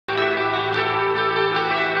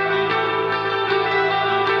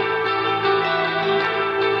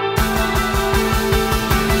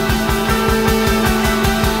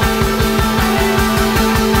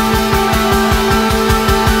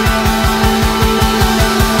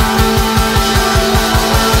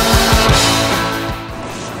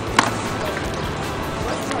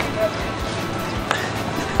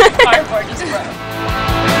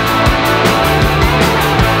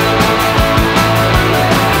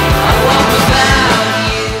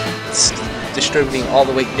distributing all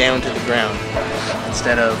the weight down to the ground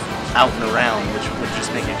instead of out and around, which would just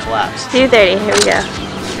make it collapse. 230, here we go.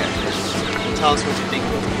 Okay. Tell us what you think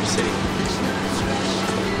of your city.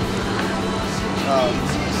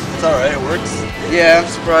 It's alright, it works. Yeah, I'm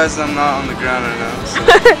surprised I'm not on the ground right now. So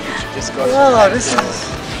Just go whoa, this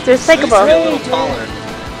is... They're cyclable. a little taller.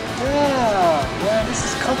 Yeah, this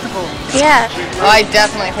is comfortable. Yeah. Oh, I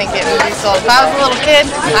definitely think it would be sold. If I was a little kid,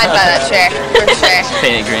 I'd buy that chair, for sure.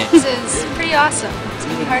 Painted green. This is pretty awesome. It's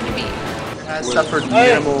gonna be hard to beat. It has suffered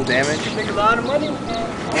minimal damage. You make a lot of money.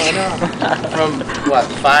 Oh no. From what,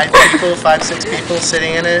 6 people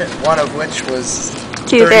sitting in it, one of which was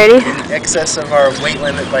 230. in excess of our weight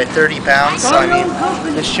limit by 30 pounds. So I mean,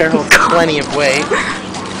 this chair holds plenty of weight.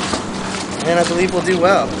 And I believe we'll do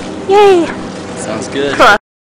well. Yay. Sounds good. Cool.